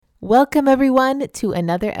Welcome everyone to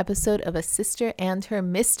another episode of A Sister and Her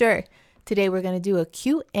Mister. Today we're going to do a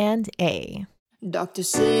Q&A. Doctor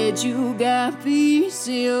said you got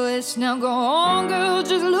PCOS. Now go on, girl,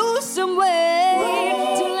 just lose some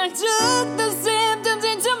weight. Till I took the symptoms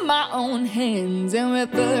into my own hands and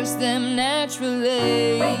reversed them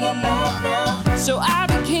naturally. So I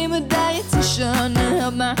became a dietitian to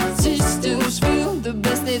help my sisters feel the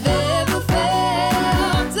best they've ever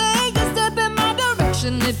felt. Take a step in my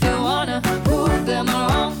direction if you wanna prove them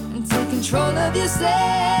wrong and take control of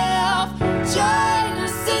yourself. Join a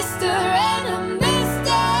sister and a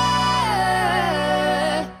mister.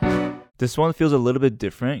 This one feels a little bit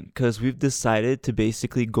different because we've decided to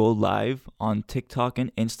basically go live on TikTok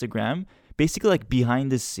and Instagram, basically like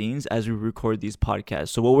behind the scenes as we record these podcasts.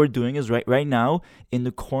 So what we're doing is right now in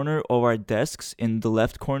the corner of our desks, in the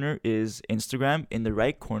left corner is Instagram, in the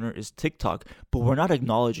right corner is TikTok, but we're not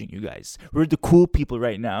acknowledging you guys. We're the cool people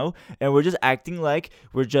right now, and we're just acting like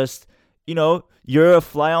we're just, you know, you're a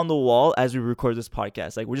fly on the wall as we record this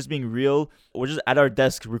podcast. Like, we're just being real. We're just at our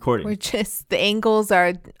desk recording. The angles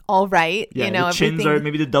are all right. Yeah, you know, the chins are,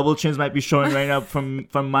 maybe the double chins might be showing right now from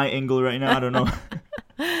my angle right now. I don't know.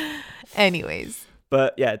 Anyways.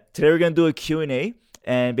 But yeah, today we're going to do a Q&A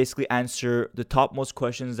and basically answer the topmost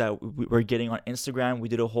questions that we're getting on Instagram. We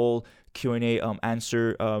did a whole Q&A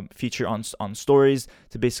answer feature on stories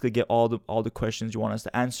to basically get all the questions you want us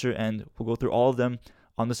to answer, and we'll go through all of them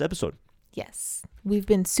on this episode. Yes, we've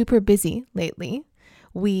been super busy lately.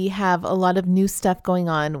 We have a lot of new stuff going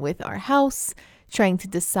on with our house, trying to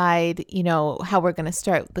decide, you know, how we're going to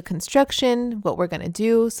start the construction, what we're going to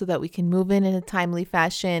do so that we can move in a timely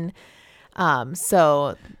fashion.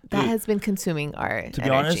 So that has been consuming our energy. To be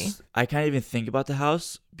honest, I can't even think about the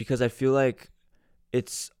house because I feel like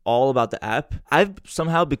it's all about the app. I've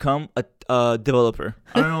somehow become a developer.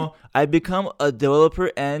 I don't know. I've become a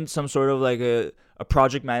developer and some sort of like a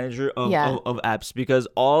project manager of apps, because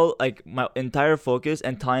all like my entire focus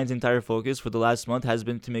and Talian's entire focus for the last month has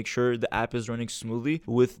been to make sure the app is running smoothly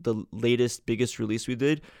with the biggest release we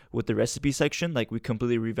did with the recipe section. Like, we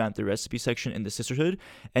completely revamped the recipe section in the sisterhood,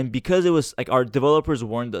 and because it was like our developers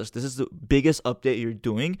warned us, this is the biggest update you're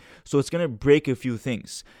doing, so it's gonna break a few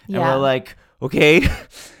things. And we're like, okay.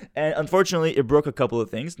 And unfortunately, it broke a couple of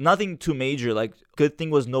things. Nothing too major. Like, good thing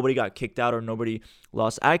was nobody got kicked out or nobody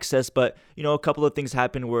lost access. But, you know, a couple of things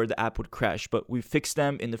happened where the app would crash. But we fixed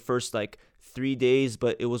them in the first, 3 days.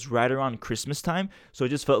 But it was right around Christmas time. So it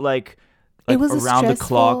just felt like it was around the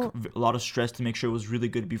clock, a lot of stress to make sure it was really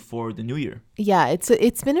good before the new year. Yeah,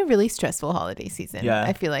 it's been a really stressful holiday season. Yeah.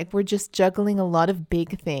 I feel like we're just juggling a lot of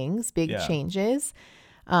big things, changes.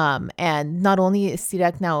 And not only is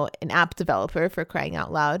Sirak now an app developer, for crying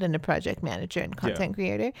out loud, and a project manager and content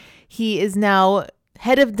creator, he is now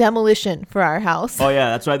head of demolition for our house. Oh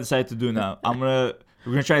yeah, that's what I decided to do now. We're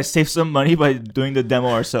gonna try to save some money by doing the demo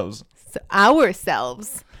ourselves. So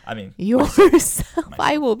ourselves. I mean, yourself.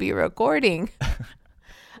 I will be recording.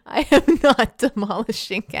 I am not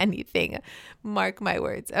demolishing anything. Mark my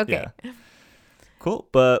words. Okay. Yeah. Cool.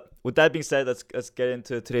 But with that being said, let's get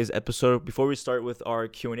into today's episode. Before we start with our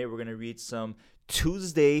Q&A, we're going to read some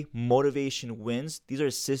Tuesday motivation wins. These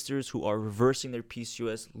are sisters who are reversing their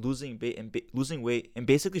PCOS, losing weight, and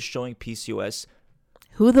basically showing PCOS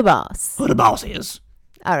who the boss is.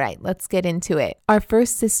 All right, let's get into it. Our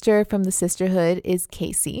first sister from the sisterhood is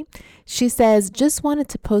Casey. She says, just wanted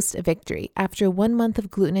to post a victory. After 1 month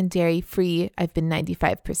of gluten and dairy free, I've been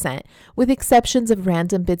 95%, with exceptions of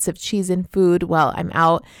random bits of cheese and food while I'm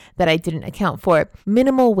out that I didn't account for.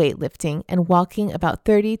 Minimal weightlifting and walking about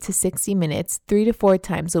 30 to 60 minutes, 3 to 4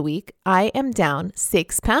 times a week. I am down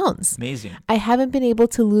 6 pounds. Amazing. I haven't been able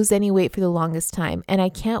to lose any weight for the longest time, and I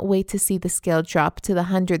can't wait to see the scale drop to the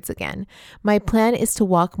hundreds again. My plan is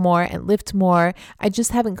to walk more and lift more. I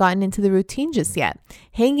just haven't gotten into the routine just yet.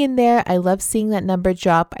 Hang in there. I love seeing that number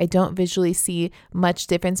drop. I don't visually see much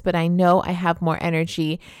difference, but I know I have more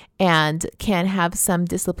energy and can have some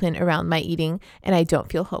discipline around my eating, and I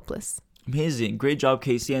don't feel hopeless. Amazing. Great job,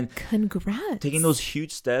 Casey. And congrats. Taking those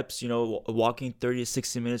huge steps, you know, walking 30 to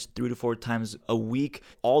 60 minutes, 3 to 4 times a week.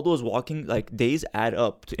 All those walking days add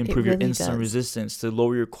up to improve your insulin resistance, to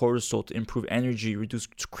lower your cortisol, to improve energy, reduce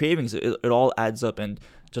cravings. It all adds up, and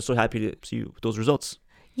just so happy to see those results.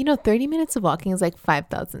 You know, 30 minutes of walking is like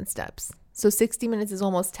 5,000 steps. So 60 minutes is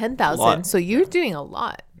almost 10,000. So you're doing a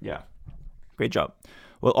lot. Yeah. Great job.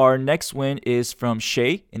 Well, our next win is from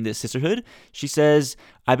Shay in the sisterhood. She says,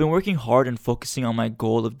 I've been working hard and focusing on my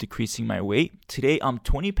goal of decreasing my weight. Today, I'm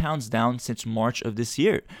 20 pounds down since March of this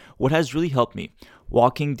year. What has really helped me?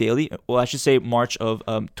 Walking daily. Well, I should say March of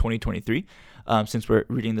 2023, since we're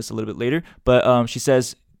reading this a little bit later. But she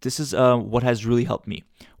says, this is what has really helped me.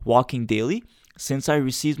 Walking daily. Since I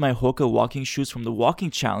received my Hoka walking shoes from the walking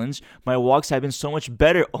challenge, my walks have been so much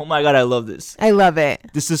better. Oh my God, I love this. I love it.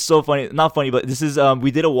 This is so funny. Not funny, but this is, we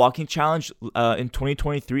did a walking challenge in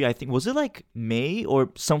 2023. I think, was it like May or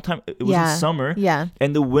sometime? It was in summer. Yeah.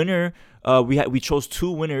 And the winner, we chose 2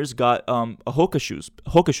 winners, got a Hoka shoes,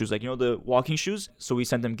 like, the walking shoes. So we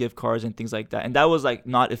sent them gift cards and things like that. And that was like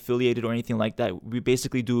not affiliated or anything like that. We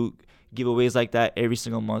basically do giveaways like that every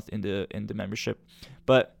single month in the membership.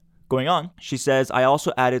 But going on, she says, I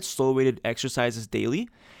also added slow-weighted exercises daily.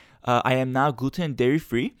 I am now gluten and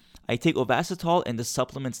dairy-free. I take Ovasitol and the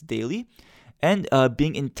supplements daily. And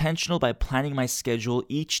being intentional by planning my schedule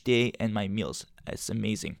each day and my meals. It's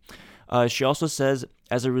amazing. She also says,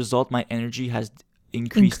 as a result, my energy has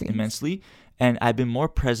increased immensely. And I've been more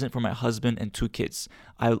present for my husband and 2 kids.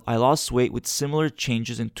 I lost weight with similar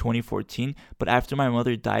changes in 2014. But after my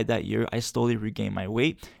mother died that year, I slowly regained my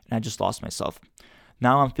weight. And I just lost myself.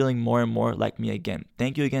 Now I'm feeling more and more like me again.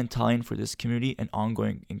 Thank you again, Tallene, for this community and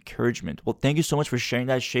ongoing encouragement. Well, thank you so much for sharing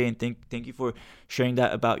that, Shay, and thank you for sharing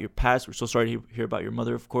that about your past. We're so sorry to hear about your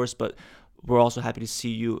mother, of course, but we're also happy to see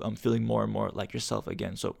you feeling more and more like yourself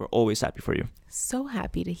again. So we're always happy for you. So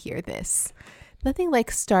happy to hear this. Nothing like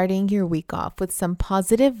starting your week off with some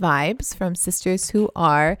positive vibes from sisters who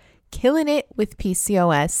are killing it with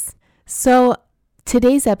PCOS. So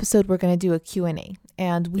today's episode, we're going to do a Q&A.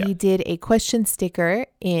 And we did a question sticker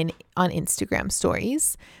on Instagram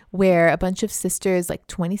stories where a bunch of sisters, like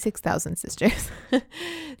 26,000 sisters,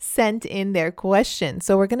 sent in their questions.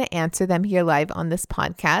 So we're going to answer them here live on this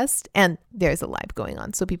podcast. And there's a live going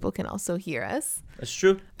on so people can also hear us. That's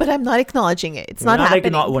true. But I'm not acknowledging it. It's not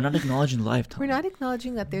happening. We're not acknowledging live time. We're not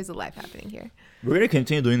acknowledging that there's a live happening here. We're going to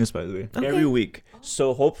continue doing this, by the way, every week.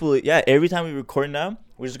 So hopefully, every time we record now,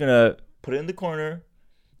 we're just going to put it in the corner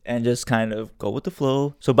and just kind of go with the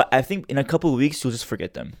flow. So, but I think in a couple of weeks, you'll just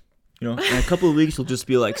forget them. In a couple of weeks, you'll just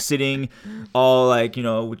be like sitting all like,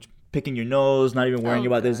 picking your nose, not even worrying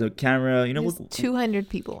about there's a camera. There's 200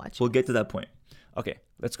 people watching. We'll get to that point. Okay,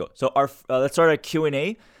 let's go. So let's start our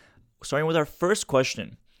Q&A, starting with our first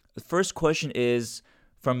question. The first question is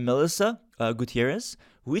from Melissa Gutierrez.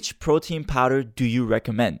 Which protein powder do you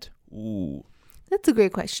recommend? Ooh. That's a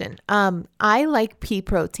great question. I like pea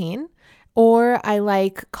protein. Or I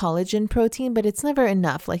like collagen protein, but it's never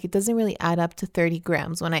enough. Like it doesn't really add up to 30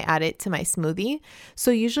 grams when I add it to my smoothie.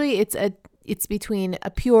 So usually it's between a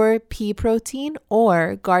pure pea protein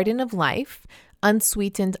or Garden of Life,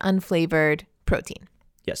 unsweetened, unflavored protein.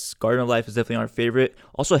 Yes, Garden of Life is definitely our favorite.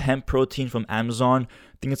 Also hemp protein from Amazon.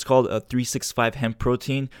 I think it's called a 365 hemp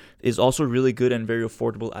protein. Is also really good and very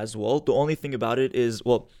affordable as well. The only thing about it is,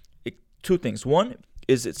 2 things. One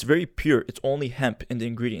is it's very pure. It's only hemp in the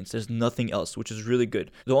ingredients. There's nothing else, which is really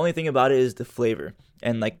good. The only thing about it is the flavor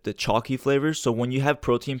and like the chalky flavor. So when you have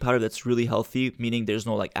protein powder that's really healthy, meaning there's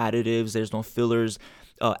no like additives, there's no fillers,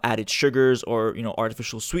 added sugars or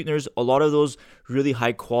artificial sweeteners, a lot of those really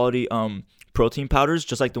high quality protein powders,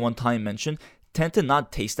 just like the one Tallene mentioned, tend to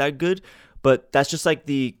not taste that good. But that's just like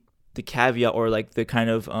the caveat or like the kind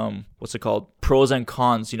of pros and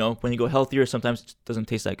cons. When you go healthier, sometimes it doesn't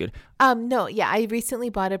taste that good. I recently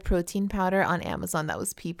bought a protein powder on Amazon that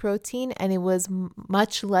was pea protein, and it was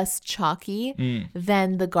much less chalky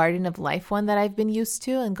than the Garden of Life one that I've been used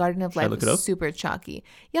to, and Garden of Life was super chalky.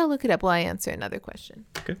 Yeah, look it up while I answer another question.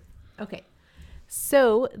 Okay,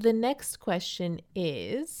 so the next question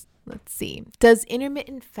is, let's see, does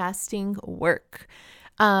intermittent fasting work?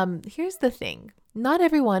 Here's the thing. Not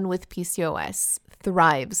everyone with PCOS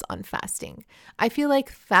thrives on fasting. I feel like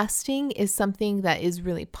fasting is something that is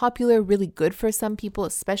really popular, really good for some people,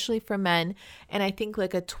 especially for men. And I think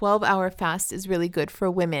like a 12-hour fast is really good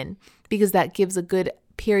for women because that gives a good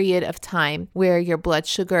period of time where your blood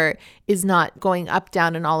sugar is not going up,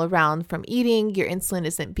 down, and all around from eating. Your insulin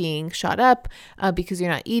isn't being shot up because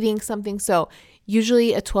you're not eating something. So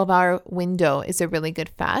usually a 12-hour window is a really good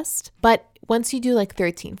fast. But once you do like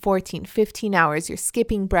 13, 14, 15 hours, you're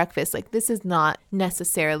skipping breakfast. Like this is not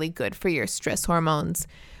necessarily good for your stress hormones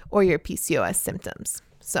or your PCOS symptoms.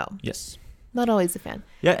 So yes, not always a fan.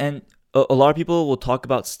 Yeah, and a lot of people will talk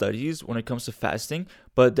about studies when it comes to fasting,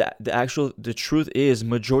 but the truth is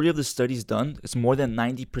majority of the studies done, it's more than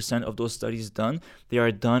 90% of those studies done, they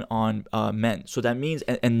are done on men. So that means,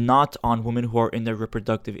 and not on women who are in their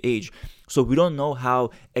reproductive age. So we don't know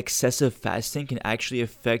how excessive fasting can actually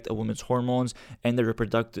affect a woman's hormones and their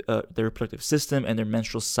reproductive system and their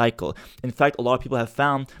menstrual cycle. In fact, a lot of people have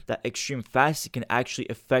found that extreme fasting can actually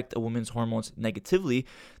affect a woman's hormones negatively.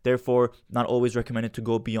 Therefore, not always recommended to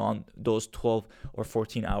go beyond those 12 or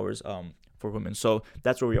 14 hours for women. So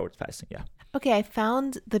that's where we are with fasting. Yeah. Okay, I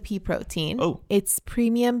found the pea protein. Oh. It's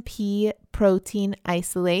premium pea protein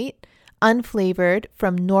isolate, unflavored,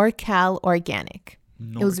 from NorCal Organic.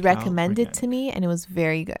 It was recommended to me, and it was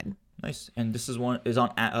very good. Nice. And this is on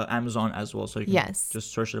Amazon as well, so you can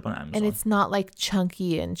just search it up on Amazon. And it's not like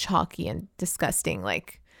chunky and chalky and disgusting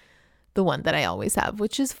like the one that I always have,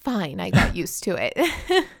 which is fine. I got used to it.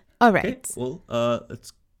 All right. Okay, well,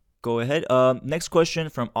 let's go ahead. Next question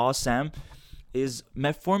from Sam. Is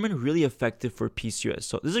metformin really effective for PCOS?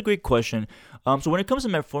 So this is a great question. So when it comes to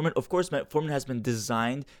metformin, of course, metformin has been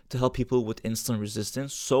designed to help people with insulin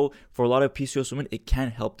resistance. So for a lot of PCOS women, it can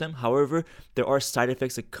help them. However, there are side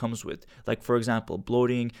effects it comes with. Like, for example,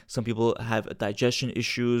 bloating. Some people have digestion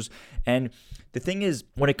issues. And the thing is,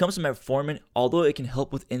 when it comes to metformin, although it can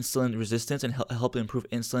help with insulin resistance and help improve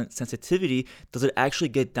insulin sensitivity, does it actually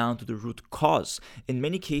get down to the root cause? In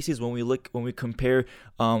many cases, when we compare,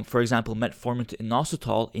 for example, metformin to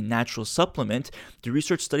inositol, a natural supplement, the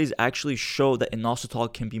research studies actually show that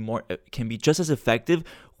inositol can be just as effective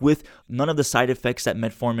with none of the side effects that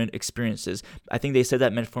metformin experiences. I think they said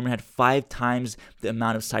that metformin had 5 times the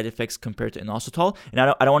amount of side effects compared to inositol. And I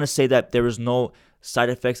don't want to say that there was no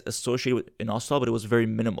side effects associated with inositol, but it was very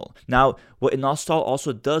minimal. Now, what inositol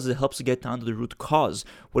also does is it helps to get down to the root cause.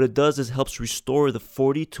 What it does is it helps restore the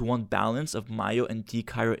 40-to-1 balance of myo and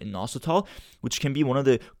D-chiroinositol, which can be one of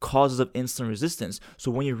the causes of insulin resistance.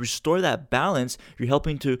 So when you restore that balance, you're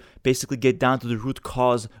helping to basically get down to the root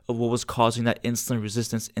cause of what was causing that insulin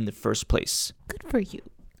resistance in the first place. Good for you.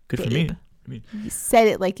 Good babe. for me. You said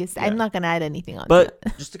it like you said. Yeah. I'm not going to add anything on but to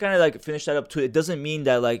it. Just to kind of like finish that up too, it doesn't mean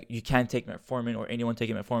that like you can't take metformin or anyone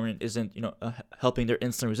taking metformin isn't, helping their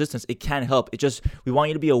insulin resistance. It can help. It just, we want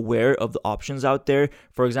you to be aware of the options out there.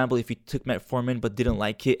 For example, if you took metformin but didn't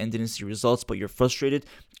like it and didn't see results, but you're frustrated,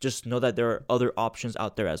 just know that there are other options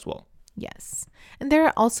out there as well. Yes. And there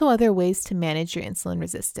are also other ways to manage your insulin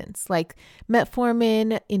resistance, like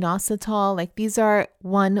metformin, inositol. Like, these are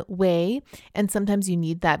one way. And sometimes you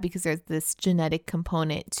need that because there's this genetic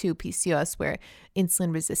component to PCOS where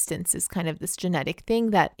insulin resistance is kind of this genetic thing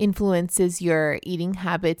that influences your eating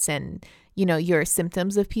habits and, your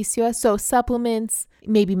symptoms of PCOS. So supplements,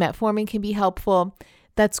 maybe metformin can be helpful.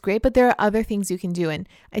 That's great, but there are other things you can do. And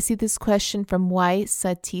I see this question from Y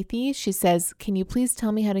Satithi. She says, can you please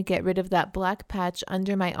tell me how to get rid of that black patch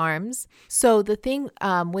under my arms? So the thing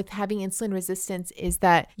with having insulin resistance is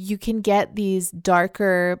that you can get these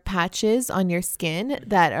darker patches on your skin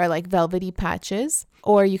that are like velvety patches,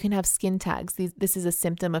 or you can have skin tags. This is a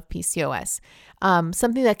symptom of PCOS.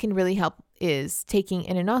 Something that can really help is taking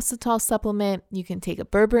an inositol supplement. You can take a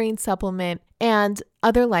berberine supplement, and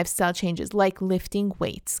other lifestyle changes like lifting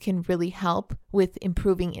weights can really help with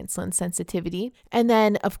improving insulin sensitivity. And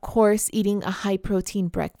then, of course, eating a high protein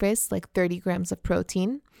breakfast, like 30 grams of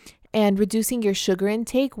protein, and reducing your sugar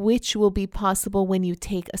intake, which will be possible when you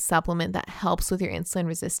take a supplement that helps with your insulin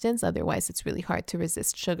resistance. Otherwise, it's really hard to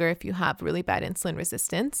resist sugar if you have really bad insulin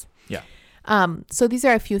resistance. Yeah. So these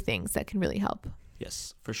are a few things that can really help.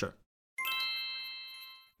 Yes, for sure.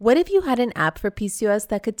 What if you had an app for PCOS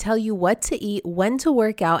that could tell you what to eat, when to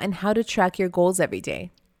work out, and how to track your goals every day?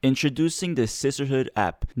 Introducing the Sisterhood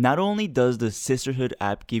app. Not only does the Sisterhood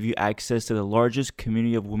app give you access to the largest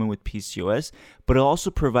community of women with PCOS, but it also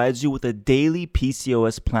provides you with a daily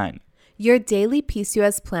PCOS plan. Your daily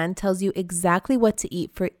PCOS plan tells you exactly what to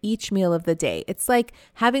eat for each meal of the day. It's like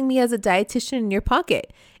having me as a dietitian in your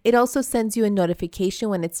pocket. It also sends you a notification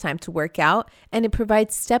when it's time to work out, and it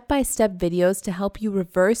provides step-by-step videos to help you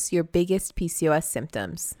reverse your biggest PCOS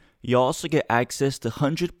symptoms. You also get access to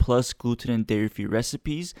 100 plus gluten and dairy-free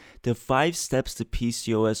recipes, the 5 Steps to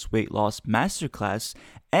PCOS Weight Loss Masterclass,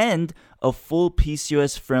 and a full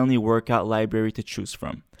PCOS-friendly workout library to choose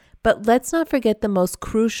from. But let's not forget the most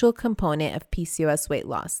crucial component of PCOS weight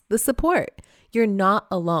loss, the support. You're not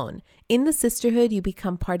alone. In the Sisterhood, you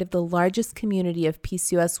become part of the largest community of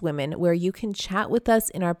PCOS women where you can chat with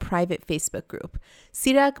us in our private Facebook group.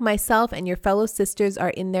 Sirak, myself, and your fellow sisters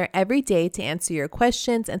are in there every day to answer your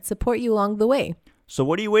questions and support you along the way. So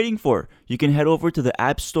what are you waiting for? You can head over to the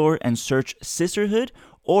App Store and search Sisterhood,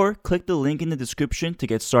 or click the link in the description to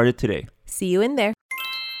get started today. See you in there.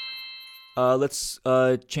 Let's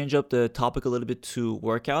change up the topic a little bit to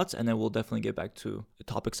workouts, and then we'll definitely get back to the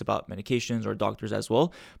topics about medications or doctors as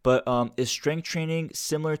well. But is strength training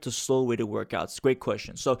similar to slow weighted workouts? Great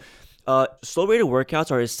question. So Slow rated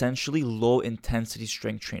workouts are essentially low intensity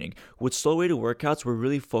strength training. With slow rated workouts, we're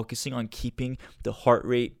really focusing on keeping the heart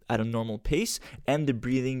rate at a normal pace and the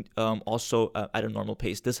breathing also at a normal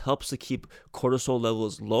pace. This helps to keep cortisol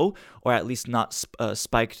levels low, or at least not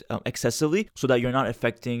spiked excessively, so that you're not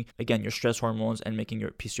affecting, again, your stress hormones and making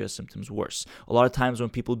your PCOS symptoms worse. A lot of times when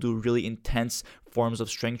people do really intense forms of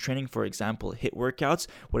strength training, for example, HIIT workouts,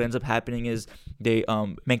 what ends up happening is they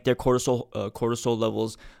make their cortisol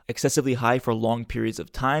levels excessively high for long periods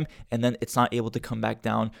of time, and then it's not able to come back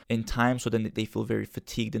down in time, so then they feel very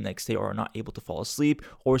fatigued the next day or are not able to fall asleep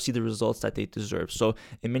or see the results that they deserve. So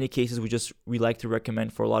in many cases, we like to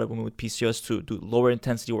recommend for a lot of women with PCOS to do lower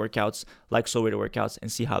intensity workouts like slow rated workouts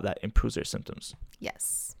and see how that improves their symptoms.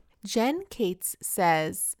 Yes. Jen Cates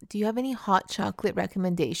says, do you have any hot chocolate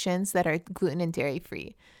recommendations that are gluten and dairy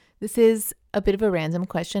free? This is a bit of a random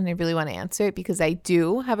question. I really want to answer it because I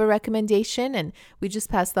do have a recommendation, and we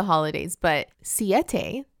just passed the holidays. But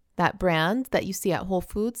Cider, that brand that you see at Whole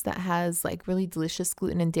Foods that has like really delicious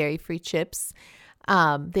gluten and dairy free chips,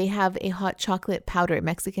 they have a hot chocolate powder,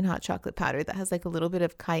 Mexican hot chocolate powder that has like a little bit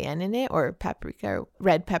of cayenne in it, or paprika or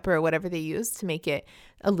red pepper or whatever they use to make it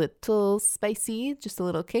a little spicy, just a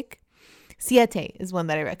little kick. Siete is one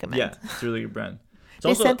that I recommend. Yeah, it's a really good brand.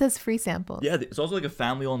 They sent us free samples. Yeah, it's also like a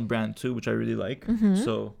family-owned brand too, which I really like.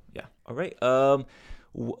 So yeah. All right.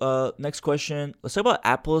 Next question. Let's talk about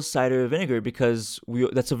apple cider vinegar, because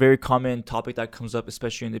that's a very common topic that comes up,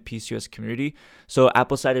 especially in the PCOS community. So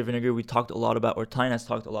apple cider vinegar, we talked a lot about, or Tyne has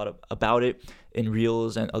talked a lot about it in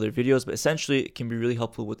reels and other videos, but essentially it can be really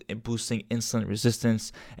helpful with boosting insulin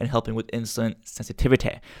resistance and helping with insulin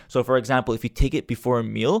sensitivity. So for example, if you take it before a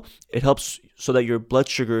meal, it helps so that your blood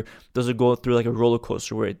sugar doesn't go through like a roller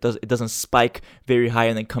coaster where it doesn't spike very high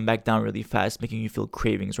and then come back down really fast, making you feel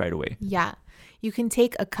cravings right away. Yeah. You can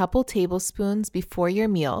take a couple tablespoons before your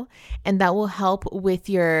meal, and that will help with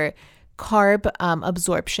your carb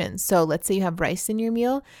absorption. So let's say you have rice in your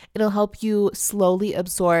meal, it'll help you slowly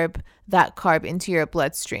absorb that carb into your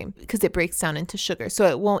bloodstream because it breaks down into sugar. So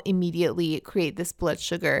it won't immediately create this blood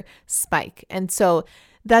sugar spike. And so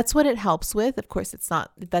that's what it helps with. Of course,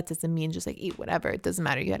 that doesn't mean just like eat whatever. It doesn't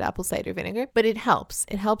matter. You had apple cider vinegar, but it helps.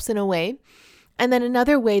 It helps in a way. And then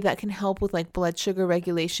another way that can help with like blood sugar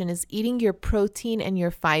regulation is eating your protein and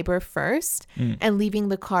your fiber first and leaving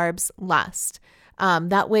the carbs last.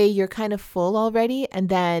 That way you're kind of full already, and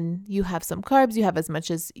then you have some carbs. You have as much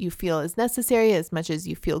as you feel is necessary, as much as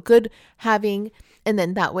you feel good having. And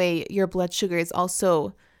then that way your blood sugar is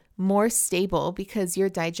also more stable because you're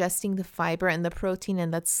digesting the fiber and the protein,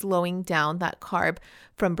 and that's slowing down that carb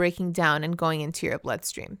from breaking down and going into your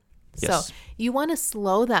bloodstream. Yes. So you want to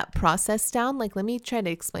slow that process down. Like, let me try to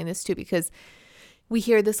explain this too, because we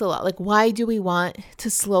hear this a lot. Like, why do we want to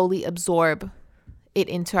slowly absorb it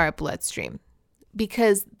into our bloodstream?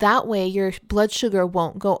 Because that way your blood sugar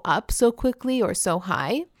won't go up so quickly or so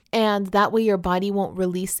high. And that way your body won't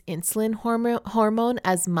release insulin hormone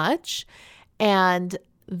as much. And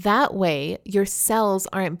that way your cells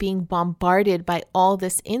aren't being bombarded by all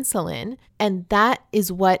this insulin. And that is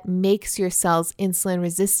what makes your cells insulin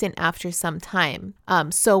resistant after some time.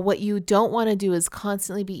 So what you don't want to do is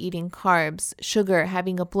constantly be eating carbs, sugar,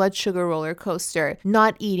 having a blood sugar roller coaster,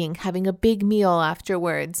 not eating, having a big meal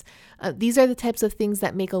afterwards. These are the types of things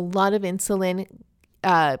that make a lot of insulin,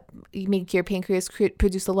 make your pancreas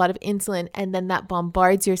produce a lot of insulin, and then that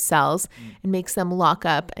bombards your cells and makes them lock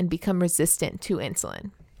up and become resistant to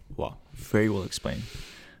insulin. Wow, very well explained.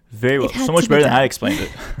 Very well. So much better than I explained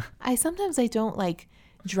it. Sometimes I don't like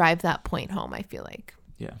drive that point home, I feel like.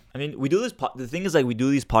 Yeah. I mean, we do this. The thing is, like, we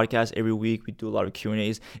do these podcasts every week. We do a lot of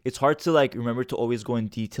Q&As. It's hard to like remember to always go in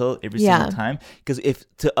detail every single time, because if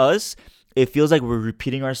to us, it feels like we're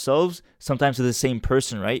repeating ourselves sometimes to the same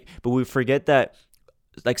person, right? But we forget that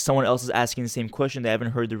like someone else is asking the same question. They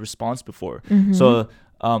haven't heard the response before. So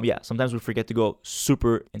sometimes we forget to go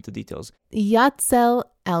super into details. Yatzel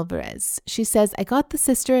Alvarez. She says, I got the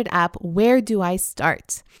Sisterhood app. Where do I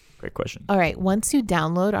start? Great question. All right. Once you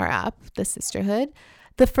download our app, the Sisterhood,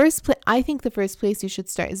 I think the first place you should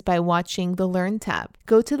start is by watching the Learn tab.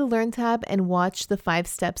 Go to the Learn tab and watch the 5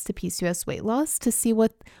 steps to PCOS weight loss to see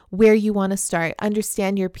where you want to start.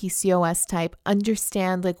 Understand your PCOS type.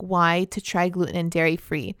 Understand like why to try gluten and dairy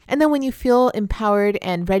free. And then when you feel empowered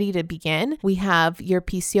and ready to begin, we have your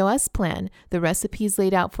PCOS plan. The recipes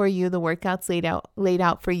laid out for you, the workouts laid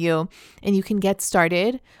out for you, and you can get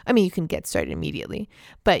started. I mean, you can get started immediately,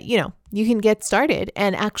 But, you can get started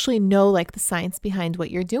and actually know like the science behind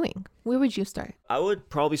what you're doing. Where would you start? I would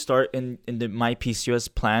probably start in the My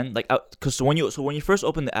PCOS plan, like because when you first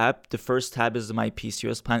open the app, the first tab is the My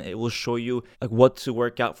PCOS plan. It will show you like what to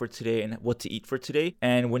work out for today and what to eat for today.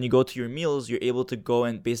 And when you go to your meals, you're able to go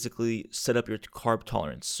and basically set up your carb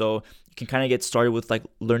tolerance. So you can kind of get started with like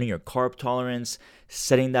learning your carb tolerance,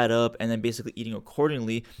 setting that up, and then basically eating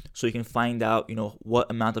accordingly, so you can find out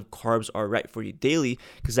what amount of carbs are right for you daily,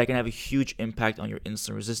 because that can have a huge impact on your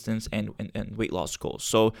insulin resistance and weight loss goals.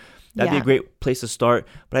 So that'd be a great place to start.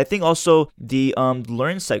 But I think also the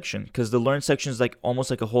learn section, because the learn section is like almost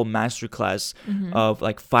like a whole masterclass of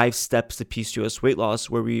like 5 steps to PCOS weight loss,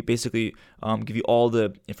 where we basically give you all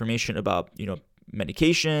the information about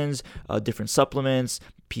medications, different supplements,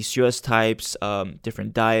 PCOS types,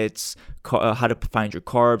 different diets, how to find your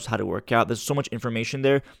carbs, how to work out. There's so much information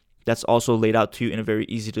there that's also laid out to you in a very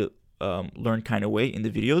easy to learn kind of way in the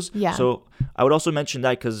videos. Yeah. So I would also mention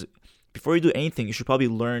that, because before you do anything, you should probably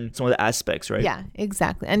learn some of the aspects, right? Yeah,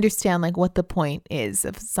 exactly. Understand like what the point is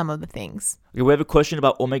of some of the things. Okay, we have a question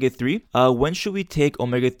about omega-3. When should we take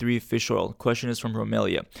omega-3 fish oil? Question is from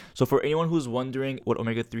Romelia. So for anyone who's wondering what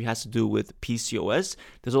omega-3 has to do with PCOS,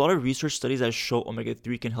 there's a lot of research studies that show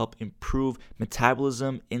omega-3 can help improve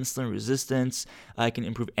metabolism, insulin resistance, it can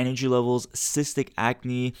improve energy levels, cystic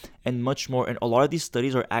acne, and much more. And a lot of these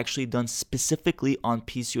studies are actually done specifically on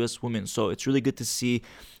PCOS women. So it's really good to see,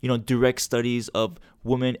 direct studies of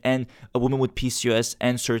women and a woman with PCOS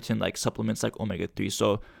and certain like supplements like omega-3.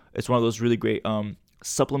 So it's one of those really great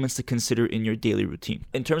supplements to consider in your daily routine.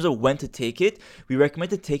 In terms of when to take it, we recommend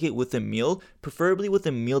to take it with a meal, preferably with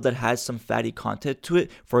a meal that has some fatty content to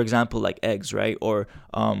it. For example, like eggs, right? Or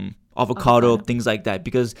avocado, things like that,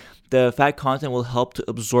 because the fat content will help to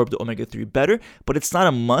absorb the omega-3 better, but it's not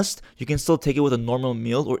a must. You can still take it with a normal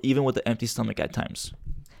meal or even with an empty stomach at times.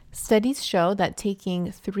 Studies show that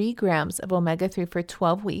taking 3 grams of omega-3 for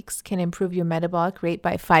 12 weeks can improve your metabolic rate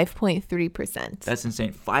by 5.3%. That's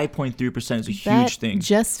insane. 5.3% is a huge thing.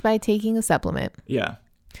 Just by taking a supplement. Yeah.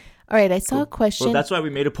 All right, I saw a question. Well, that's why we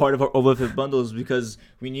made it part of our Overfit bundles, because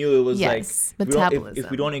we knew it was metabolism.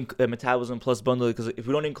 If we don't metabolism plus bundle, because if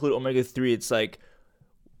we don't include omega-3, it's like,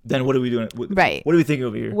 then what are we doing? Right. What are we thinking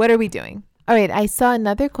over here? What are we doing? All right, I saw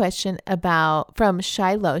another question from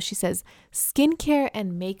Shiloh. She says, skincare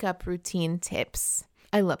and makeup routine tips.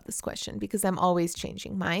 I love this question because I'm always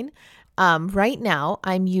changing mine. Right now,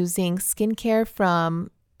 I'm using skincare from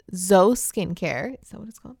Zoe Skincare. Is that what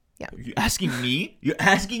it's called? Yeah. You're asking me? You're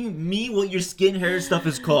asking me what your skincare stuff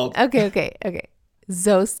is called? Okay.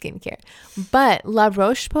 Zoe Skincare. But La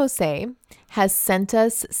Roche-Posay has sent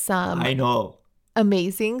us some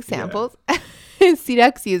amazing samples. Yeah.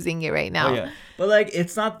 Sidak's using it right now. Oh, yeah. But like,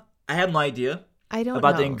 it's not, I have no idea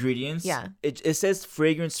about the ingredients. Yeah. It says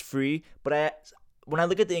fragrance free, but when I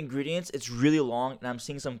look at the ingredients, it's really long, and I'm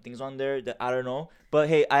seeing some things on there that I don't know. But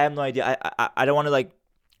hey, I have no idea. I don't want to like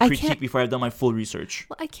critique before I've done my full research.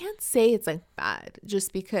 Well, I can't say it's like bad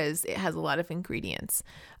just because it has a lot of ingredients.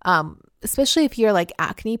 Especially if you're like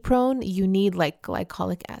acne prone, you need like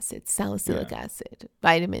glycolic acid, salicylic acid,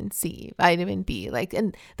 vitamin C, vitamin B,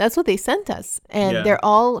 and that's what they sent us. And they're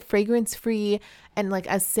all fragrance free and like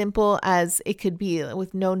as simple as it could be,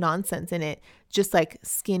 with no nonsense in it, just like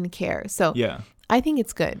skincare. So I think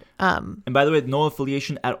it's good. And by the way, no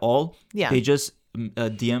affiliation at all. Yeah. They just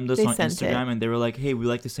DM'd us on Instagram and they were like, hey, we'd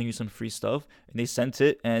like to send you some free stuff, and they sent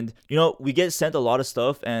it. And we get sent a lot of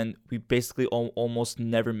stuff and we basically almost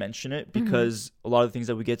never mention it, because a lot of the things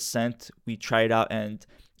that we get sent, we try it out, and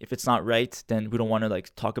if it's not right, then we don't want to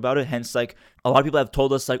like talk about it. Hence, like a lot of people have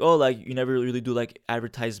told us like, oh, like you never really do like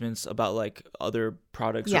advertisements about like other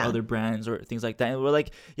products or other brands or things like that. And we're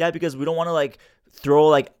like, yeah, because we don't want to like throw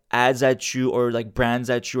like ads at you or like brands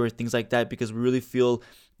at you or things like that, because we really feel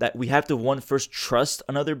that we have to first trust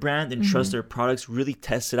another brand and trust their products, really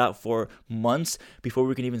test it out for months before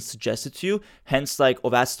we can even suggest it to you. Hence, like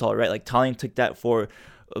Ovasitol, right? Like Tallene took that for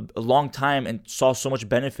a long time and saw so much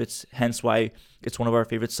benefits. Hence why it's one of our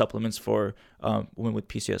favorite supplements for women with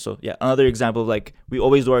PCOS. So yeah, another example of like, we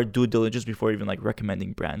always do our due diligence before even like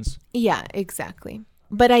recommending brands. Yeah, exactly.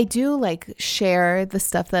 But I do like share the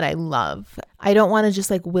stuff that I love. I don't want to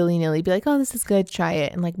just like willy-nilly be like, oh, this is good, try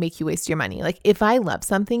it, and like make you waste your money. Like if I love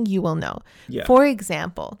something, you will know. Yeah. For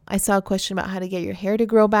example, I saw a question about how to get your hair to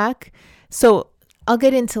grow back. So I'll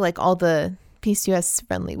get into like all the PCOS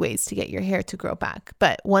friendly ways to get your hair to grow back.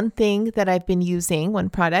 But one thing that I've been using, one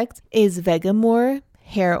product, is Vegamore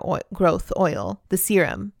hair growth oil, the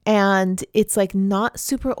serum. And it's like not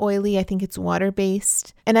super oily. I think it's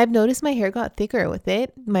water-based. And I've noticed my hair got thicker with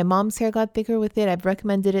it. My mom's hair got thicker with it. I've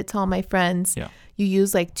recommended it to all my friends. Yeah. You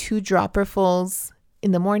use like 2 dropperfuls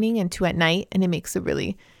in the morning and 2 at night, and it makes a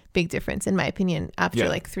really big difference, in my opinion, after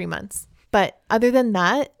like 3 months. But other than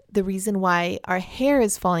that, the reason why our hair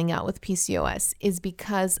is falling out with PCOS is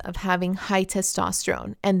because of having high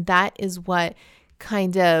testosterone. And that is what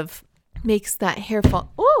kind of makes that hair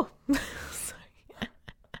fall. Oh, sorry.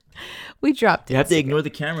 We dropped it. You have to ignore the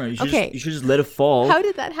camera. You should just let it fall. How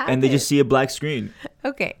did that happen? And they just see a black screen.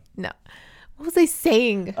 Okay, no. What was I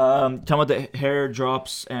saying? Talking about the hair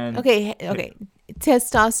drops and... Okay.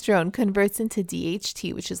 Testosterone converts into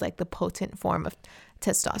DHT, which is like the potent form of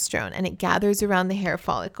testosterone, and it gathers around the hair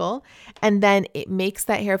follicle, and then it makes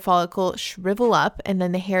that hair follicle shrivel up and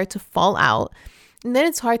then the hair to fall out. And then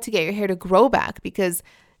it's hard to get your hair to grow back because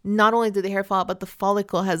not only did the hair fall out, but the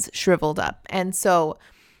follicle has shriveled up. And so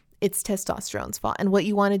it's testosterone's fault. And what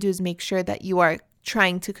you want to do is make sure that you are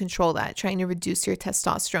trying to control that, trying to reduce your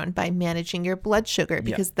testosterone by managing your blood sugar,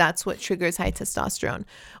 because that's what triggers high testosterone,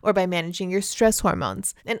 or by managing your stress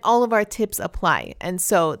hormones. And all of our tips apply. And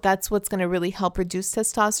so that's what's going to really help reduce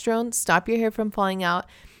testosterone, stop your hair from falling out.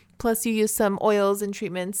 Plus you use some oils and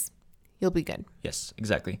treatments, you'll be good. Yes,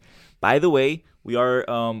 exactly. By the way, we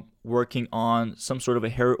are working on some sort of a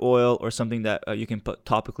hair oil or something that you can put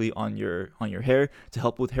topically on your hair to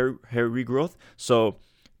help with hair regrowth. So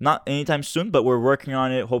not anytime soon, but we're working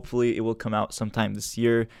on it. Hopefully it will come out sometime this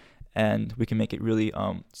year, and we can make it really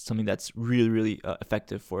something that's really, really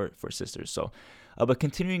effective for sisters. So, but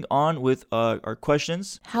continuing on with our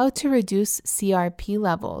questions. How to reduce CRP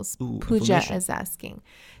levels? Pooja is asking.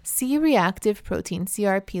 C-reactive protein,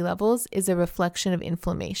 CRP levels, is a reflection of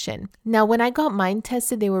inflammation. Now, when I got mine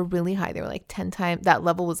tested, they were really high. They were like 10 times, that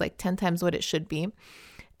level was like 10 times what it should be.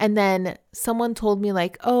 And then someone told me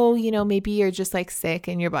like, oh, maybe you're just like sick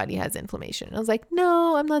and your body has inflammation. And I was like,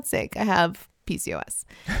 no, I'm not sick. I have PCOS.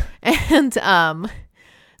 And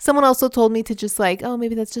someone also told me to just like, oh,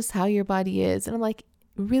 maybe that's just how your body is. And I'm like,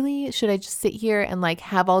 really? Should I just sit here and like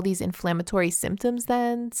have all these inflammatory symptoms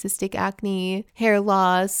then? Cystic acne, hair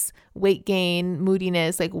loss, weight gain,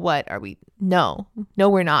 moodiness. Like what are we? No,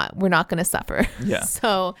 we're not. We're not going to suffer. Yeah.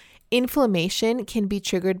 So inflammation can be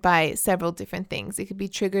triggered by several different things. It could be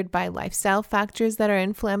triggered by lifestyle factors that are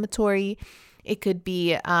inflammatory. It could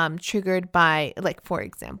be triggered by, like, for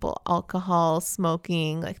example, alcohol,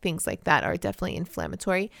 smoking, like things like that are definitely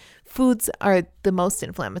inflammatory. Foods are the most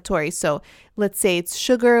inflammatory. So let's say it's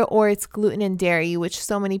sugar or it's gluten and dairy, which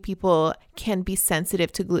so many people can be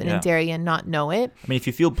sensitive to gluten and dairy and not know it. I mean, if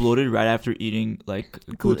you feel bloated right after eating like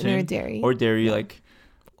gluten or dairy, like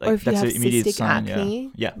or if you that's have an immediate cystic sign,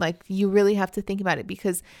 acne, like you really have to think about it,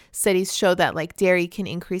 because studies show that like dairy can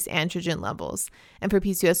increase androgen levels. And for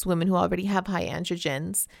PCOS women who already have high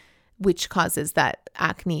androgens, which causes that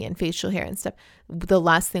acne and facial hair and stuff, the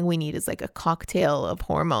last thing we need is like a cocktail of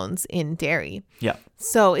hormones in dairy. Yeah.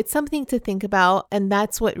 So it's something to think about. And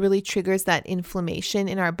that's what really triggers that inflammation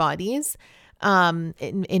in our bodies.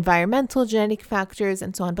 Environmental, genetic factors,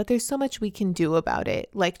 and so on. But there's so much we can do about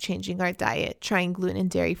it, like changing our diet, trying gluten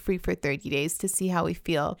and dairy free for 30 days to see how we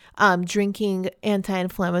feel, drinking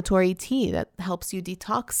anti-inflammatory tea that helps you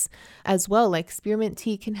detox as well, like spearmint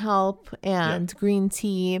tea can help, and green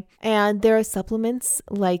tea. And there are supplements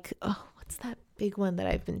like, what's that big one that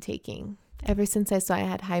I've been taking? Ever since I saw I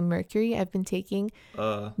had high mercury, I've been taking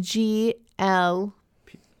glutamate.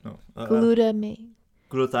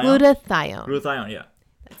 Glutathione, yeah.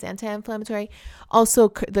 That's anti-inflammatory. Also,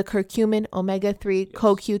 the curcumin, omega-3,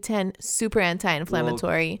 CoQ10, super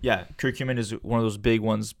anti-inflammatory. Well, curcumin is one of those big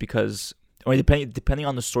ones because, depending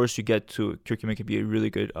on the source you get to, curcumin can be a really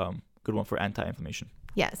good one for anti-inflammation.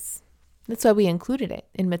 Yes. That's why we included it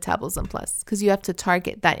in Metabolism Plus, because you have to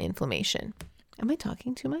target that inflammation. Am I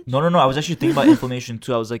talking too much? No. I was actually thinking about inflammation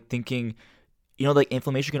too. I was like thinking, like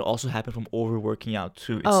inflammation can also happen from overworking out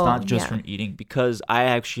too. It's not just from eating, because I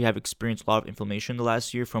actually have experienced a lot of inflammation the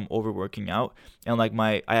last year from overworking out. And like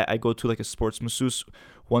I go to like a sports masseuse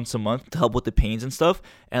once a month to help with the pains and stuff.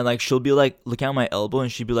 And like she'll be like looking at my elbow and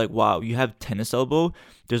she'd be like, wow, you have tennis elbow.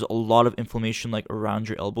 There's a lot of inflammation like around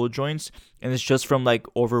your elbow joints. And it's just from like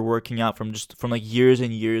overworking out from like years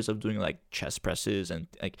and years of doing like chest presses and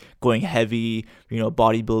like going heavy,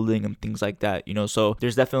 bodybuilding and things like that, So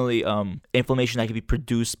there's definitely inflammation that can be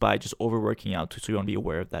produced by just overworking out too. So you want to be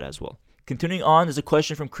aware of that as well. Continuing on, there's a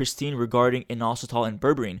question from Christine regarding inositol and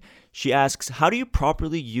berberine. She asks, how do you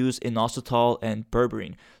properly use inositol and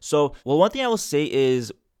berberine? So, one thing I will say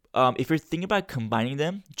is, if you're thinking about combining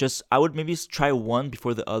them, I would maybe try one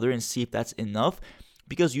before the other and see if that's enough.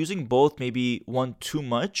 because using both may be one too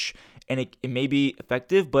much, and it may be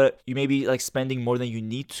effective, but you may be like spending more than you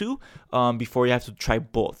need to before you have to try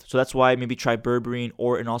both. So that's why maybe try berberine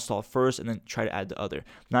or inositol first and then try to add the other.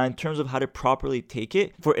 Now, in terms of how to properly take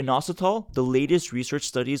it, for inositol, the latest research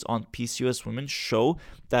studies on PCOS women show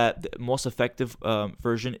that the most effective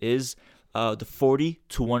version is the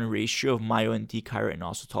 40-to-1 ratio of myo and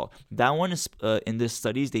D-chiroinositol. That one is in these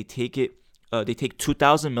studies, they take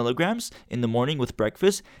 2,000 milligrams in the morning with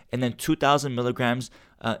breakfast and then 2,000 milligrams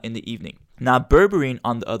in the evening. Now, berberine,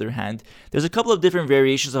 on the other hand, there's a couple of different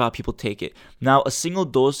variations of how people take it. Now, a single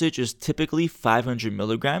dosage is typically 500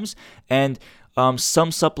 milligrams, and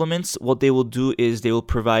some supplements, what they will do is they will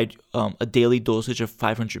provide a daily dosage of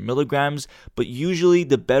 500 milligrams, but usually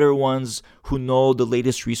the better ones who know the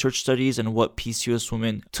latest research studies and what PCOS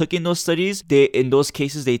women took in those studies, in those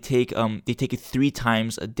cases they take it 3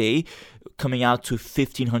 times a day, coming out to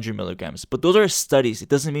 1,500 milligrams. But those are studies. It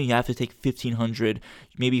doesn't mean you have to take 1,500.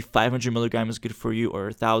 Maybe 500 milligrams is good for you, or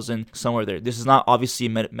 1,000, somewhere there. This is not obviously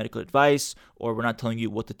medical advice, or we're not telling you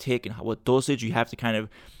what to take and what dosage. You have to kind of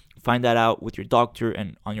find that out with your doctor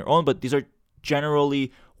and on your own, but these are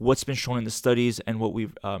generally what's been shown in the studies and what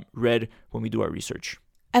we've read when we do our research.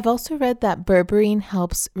 I've also read that berberine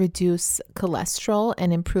helps reduce cholesterol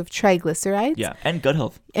and improve triglycerides. Yeah, and gut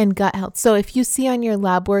health. So if you see on your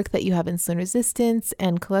lab work that you have insulin resistance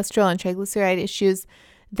and cholesterol and triglyceride issues,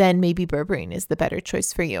 then maybe berberine is the better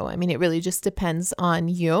choice for you. I mean, it really just depends on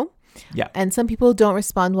you. Yeah. And some people don't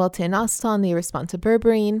respond well to inositol and they respond to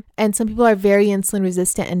berberine. And some people are very insulin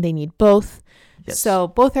resistant and they need both. Yes. So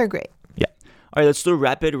both are great. Yeah. All right, let's do a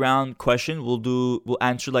rapid round question. We'll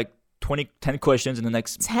answer like 10 questions in the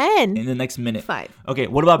next 10 in the next minute. 5. Okay,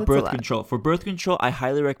 what about birth control? For birth control, I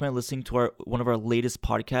highly recommend listening to one of our latest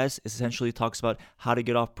podcasts. It essentially talks about how to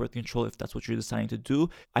get off birth control if that's what you're deciding to do.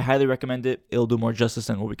 I highly recommend it. It'll do more justice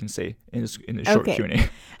than what we can say in this short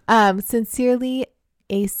Q&A. Sincerely,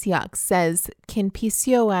 Asiok says, can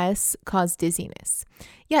PCOS cause dizziness?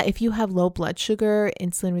 Yeah, if you have low blood sugar,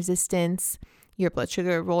 insulin resistance, your blood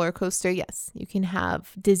sugar roller coaster, yes, you can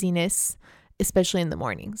have dizziness, especially in the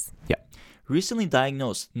mornings. Yeah. Recently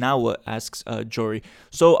diagnosed. Now what? Asks Jory.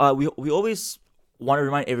 So we always want to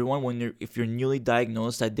remind everyone if you're newly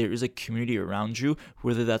diagnosed that there is a community around you,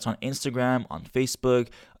 whether that's on Instagram, on Facebook,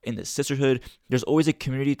 in the sisterhood. There's always a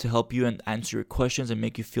community to help you and answer your questions and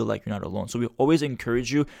make you feel like you're not alone. So we always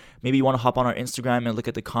encourage you. Maybe you want to hop on our Instagram and look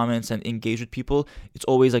at the comments and engage with people. It's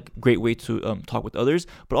always a great way to talk with others.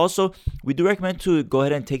 But also, we do recommend to go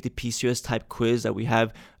ahead and take the PCOS type quiz that we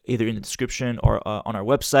have either in the description or on our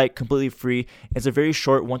website, completely free. It's a very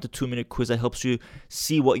short 1 to 2 minute quiz that helps you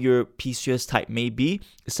see what your PCOS type may be,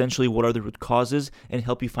 essentially what are the root causes, and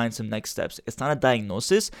help you find some next steps. It's not a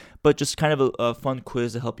diagnosis, but just kind of a fun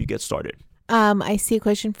quiz to help you get started. I see a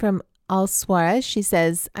question from Al-Suarez. She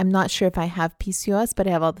says, I'm not sure if I have PCOS, but I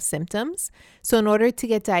have all the symptoms. So in order to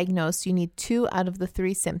get diagnosed, you need 2 out of the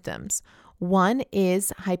 3 symptoms. 1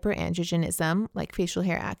 is hyperandrogenism, like facial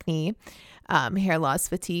hair acne, hair loss,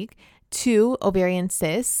 fatigue. 2, ovarian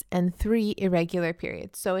cysts, and 3, irregular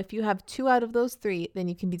periods. So if you have 2 out of those 3, then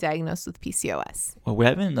you can be diagnosed with PCOS. Well, we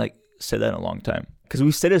haven't said that in a long time, because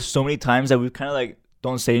we've said it so many times that we kind of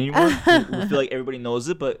don't say it anymore. We feel like everybody knows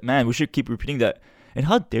it, but man, we should keep repeating that. And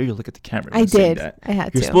how dare you look at the camera? I did. I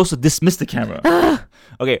had to. You're supposed to dismiss the camera.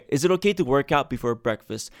 Okay, is it okay to work out before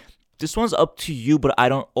breakfast? This one's up to you, but I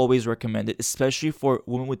don't always recommend it, especially for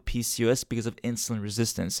women with PCOS because of insulin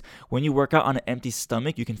resistance. When you work out on an empty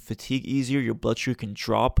stomach, you can fatigue easier, your blood sugar can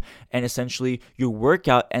drop, and essentially your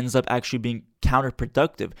workout ends up actually being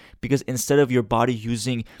counterproductive because instead of your body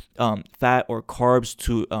using fat or carbs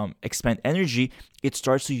to expend energy, it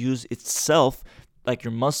starts to use itself, like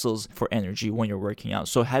your muscles, for energy when you're working out.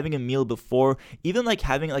 So having a meal before, even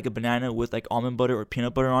having a banana with almond butter or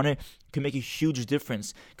peanut butter on it, can make a huge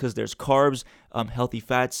difference because there's carbs, healthy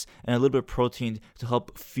fats, and a little bit of protein to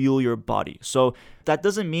help fuel your body. So that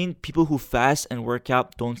doesn't mean people who fast and work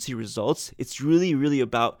out don't see results. It's really, really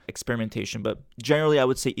about experimentation. But generally, I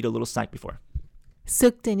would say eat a little snack before.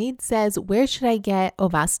 Sukdanid says, where should I get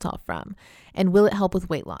Ovasitol from? And will it help with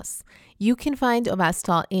weight loss? You can find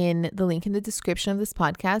Ovasitol in the link in the description of this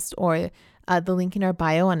podcast or the link in our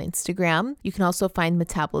bio on Instagram. You can also find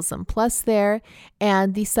Metabolism Plus there.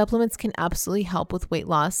 And these supplements can absolutely help with weight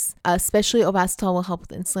loss. Especially Ovasitol will help with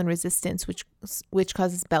insulin resistance, which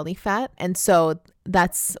causes belly fat. And so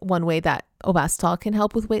that's one way that Ovasitol can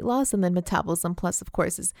help with weight loss. And then Metabolism Plus, of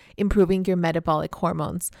course, is improving your metabolic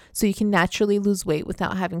hormones. So you can naturally lose weight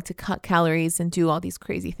without having to cut calories and do all these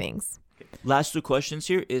crazy things. Last two questions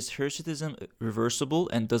here. Is hirsutism reversible,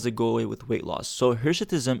 and does it go away with weight loss? So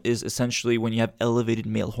hirsutism is essentially when you have elevated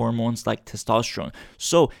male hormones like testosterone.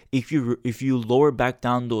 So if you lower back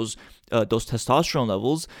down those testosterone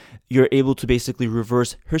levels, you're able to basically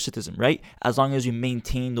reverse hirsutism, right? As long as you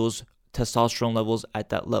maintain those testosterone levels at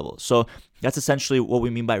that level. So that's essentially what we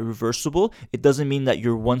mean by reversible. It doesn't mean that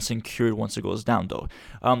you're once and cured once it goes down, though.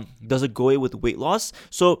 Does it go away with weight loss?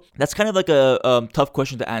 So that's kind of like a tough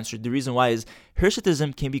question to answer. The reason why is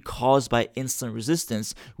hirsutism can be caused by insulin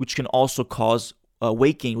resistance, which can also cause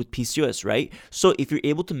weight gain with PCOS, right? So if you're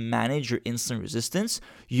able to manage your insulin resistance,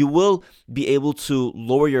 you will be able to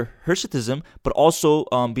lower your hirsutism, but also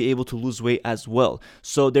be able to lose weight as well.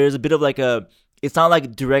 So there's a bit of like it's not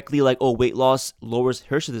like directly like, oh, weight loss lowers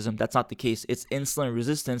hirsutism. That's not the case. It's insulin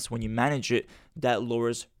resistance. When you manage it, that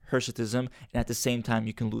lowers hirsutism. And at the same time,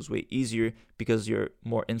 you can lose weight easier because you're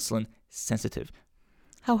more insulin sensitive.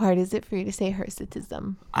 How hard is it for you to say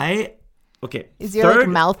hirsutism? Okay. Is your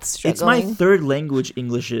mouth struggling? It's my third language,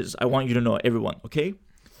 English is. I want you to know, everyone, okay?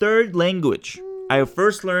 Third language. I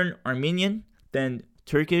first learned Armenian, then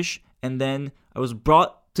Turkish, and then I was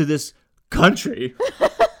brought to this country.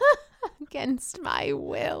 Against my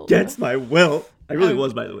will. Against my will. I really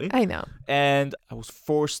was, by the way. I know. And I was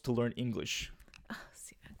forced to learn English. Oh,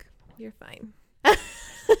 Siak, you're fine.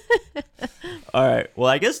 All right. Well,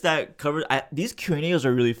 I guess that covers... these Q&As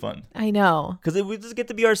are really fun. I know. Because we just get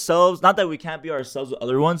to be ourselves. Not that we can't be ourselves with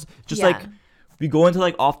other ones. Just like we go into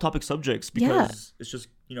like off-topic subjects because it's just,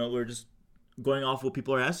 we're just going off what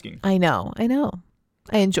people are asking. I know.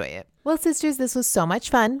 I enjoy it. Well, sisters, this was so much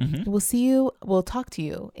fun. Mm-hmm. We'll talk to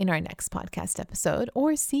you in our next podcast episode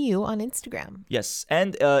or see you on Instagram. Yes.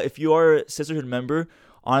 And if you are a Sisterhood member,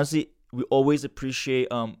 honestly, we always appreciate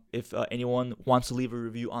if anyone wants to leave a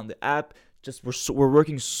review on the app. Just we're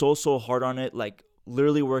working so hard on it, like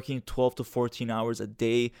literally working 12 to 14 hours a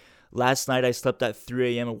day. Last night I slept at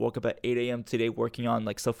 3 a.m. and woke up at 8 a.m. today working on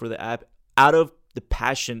like stuff for the app out of the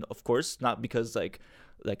passion, of course, not because like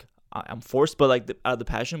I'm forced, but like out of the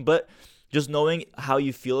passion. But just knowing how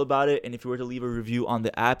you feel about it, and if you were to leave a review on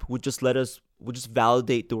the app, would just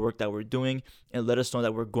validate the work that we're doing and let us know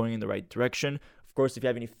that we're going in the right direction. Of course, if you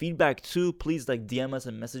have any feedback too, please like DM us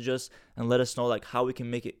and message us and let us know like how we can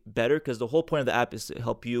make it better, because the whole point of the app is to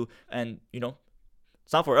help you, and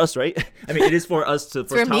it's not for us, right? I mean, it is for us to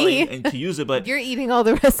for me and to use it, but you're eating all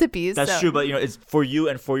the recipes. That's true, but it's for you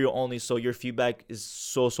and for you only. So your feedback is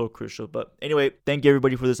so crucial. But anyway, thank you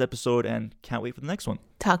everybody for this episode, and can't wait for the next one.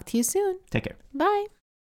 Talk to you soon. Take care. Bye.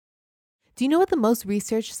 Do you know what the most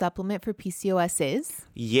researched supplement for PCOS is?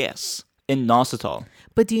 Yes. Inositol.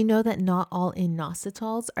 But do you know that not all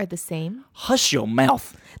inositols are the same? Hush your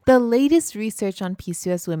mouth. The latest research on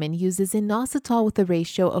PCOS women uses inositol with a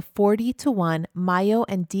ratio of 40:1 myo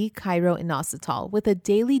and D-chiroinositol with a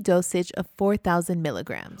daily dosage of 4,000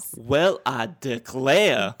 milligrams. Well, I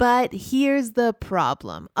declare. But here's the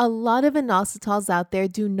problem. A lot of inositols out there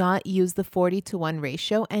do not use the 40:1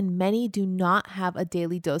 ratio, and many do not have a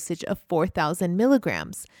daily dosage of 4,000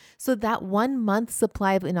 milligrams. So that 1 month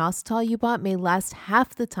supply of inositol you bought may last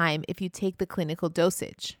half the time if you take the clinical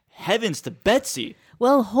dosage. Heavens to Betsy.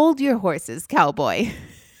 Well, hold your horses, cowboy.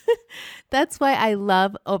 That's why I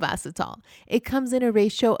love Ovasitol. It comes in a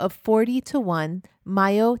ratio of 40:1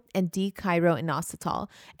 myo and D-chiroinositol,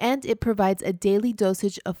 and it provides a daily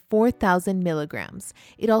dosage of 4,000 milligrams.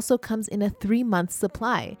 It also comes in a 3-month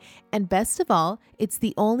supply. And best of all, it's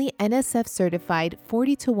the only NSF certified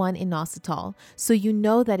 40:1 inositol, so you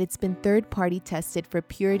know that it's been third-party tested for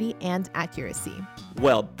purity and accuracy.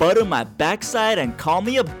 Well, butter my backside and call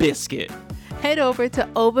me a biscuit. Head over to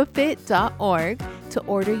ovafit.org to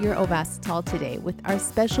order your Ovasitol today with our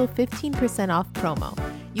special 15% off promo.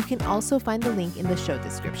 You can also find the link in the show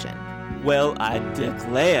description. Well, I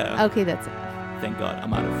declare. Okay, that's enough. Thank God,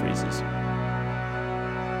 I'm out of phrases.